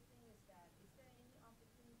another thing is that, is there any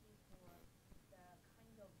opportunity for the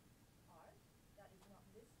kind of art that is not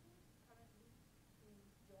listed currently to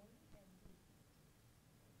join and be,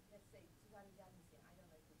 let's say, Tsugari dancing, I don't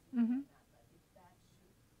know if it's in Mm-hmm. or not, but if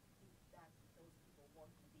those people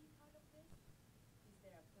want to be part of this, is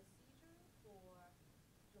there a procedure for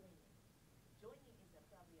joining? joining is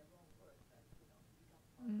probably a wrong word, but become part of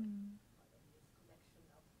this collection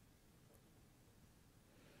of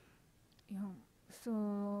Yeah.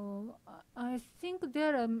 So I think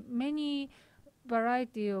there are many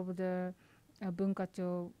variety of the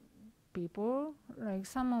bunkacho people. Like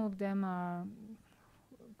some of them are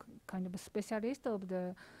kind of a specialist of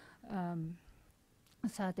the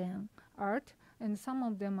certain art, and some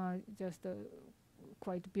of them are just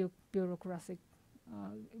quite bureaucratic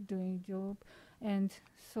doing job, and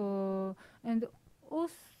so and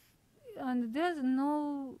also and there's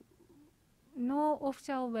no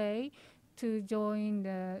official way to join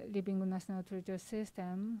the Living National Treasure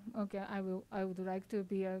system. Okay, I would like to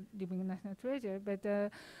be a Living National Treasure, but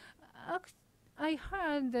I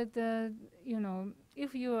heard that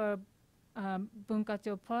if you are a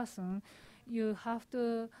bunkacho person, you have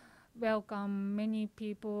to welcome many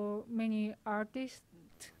people, many artists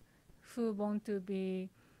who want to be,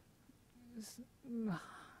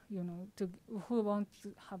 who want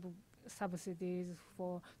to have subsidies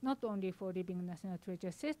for not only for Living National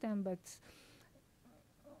Treasure system, but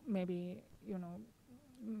maybe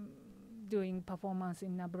doing performance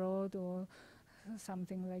in abroad or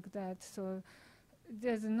something like that. So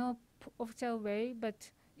there's no official way,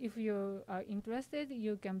 but if you are interested,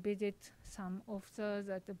 you can visit some officers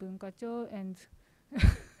at the bunkacho and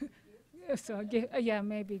so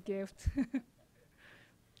maybe gift.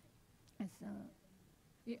 So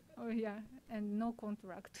and no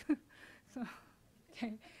contract. So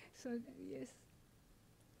okay, so yes.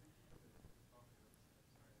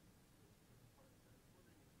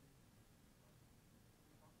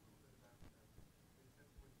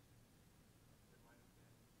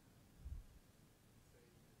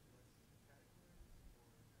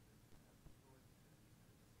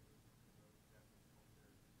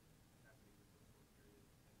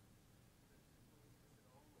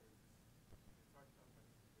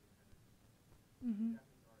 Mm-hmm.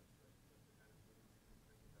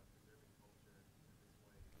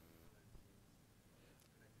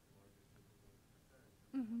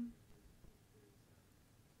 Mm-hmm.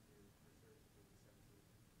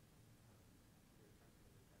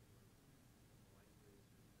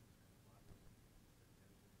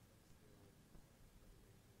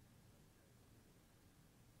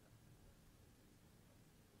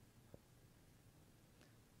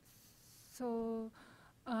 So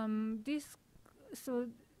this so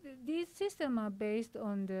these systems are based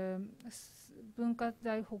on the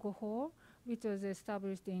Bunkazai Hogoho, which was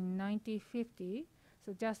established in 1950,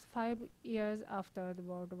 so just 5 years after the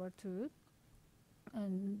World War II.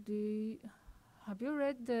 And have you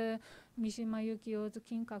read the Mishima Yukio's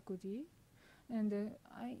Kinkakuji? And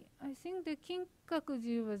I think the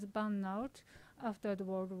Kinkakuji was banned out after the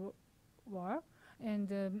World War.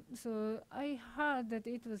 And so I heard that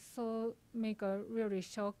it was so make a really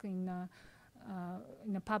shock in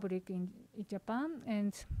the public in Japan,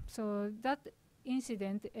 and so that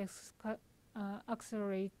incident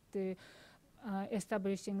accelerated the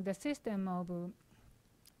establishing the system of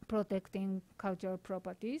protecting cultural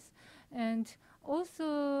properties, and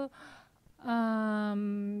also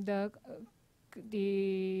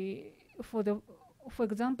for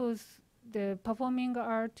example the performing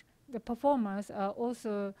art, the performers are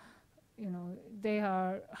also they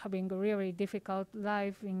are having a really difficult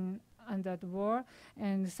life in under the war,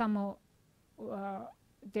 and some are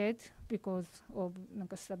dead because of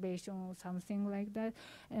starvation or something like that.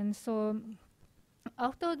 And so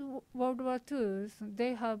after World War II, so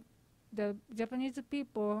they have the Japanese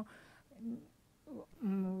people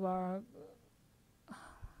were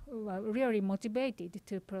really motivated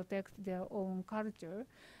to protect their own culture,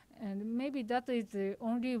 and maybe that is the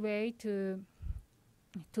only way to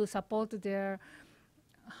support their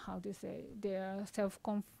their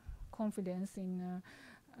self-confidence in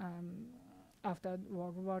after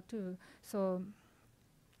World War II. So,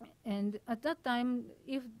 and at that time,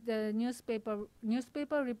 if the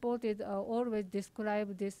newspaper reported always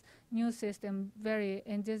describe this new system very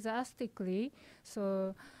enthusiastically,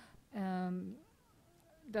 so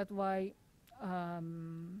that's why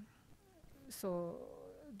so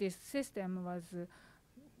this system was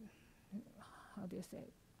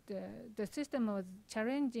the system was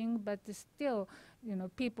challenging, but still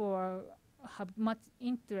people have much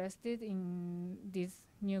interested in this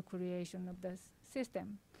new creation of the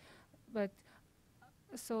system. But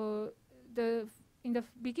so in the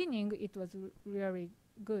beginning it was really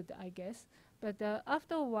good, I guess, but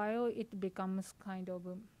after a while it becomes kind of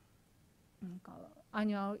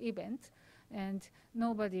annual event, and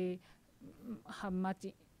nobody have much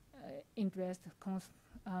interest,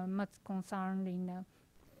 much concern in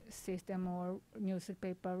system or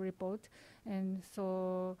newspaper report. And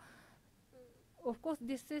so, of course,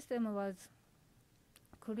 this system was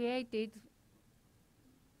created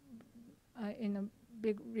in a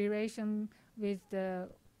big relation with the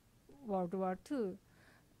World War II.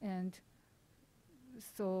 And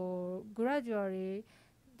so gradually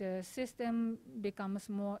the system becomes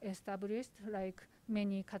more established, like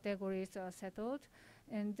many categories are settled,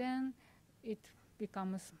 and then it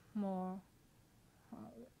becomes more,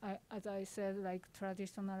 as I said, like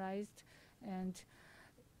traditionalized, and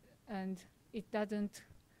it doesn't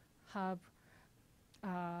have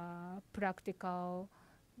practical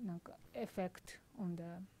effect on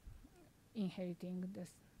the inheriting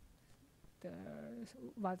the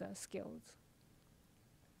waza skills.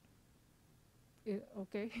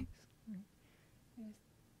 Okay. Yes.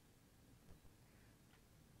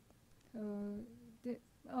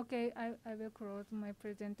 Okay, I will close my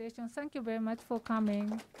presentation. Thank you very much for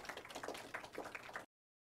coming.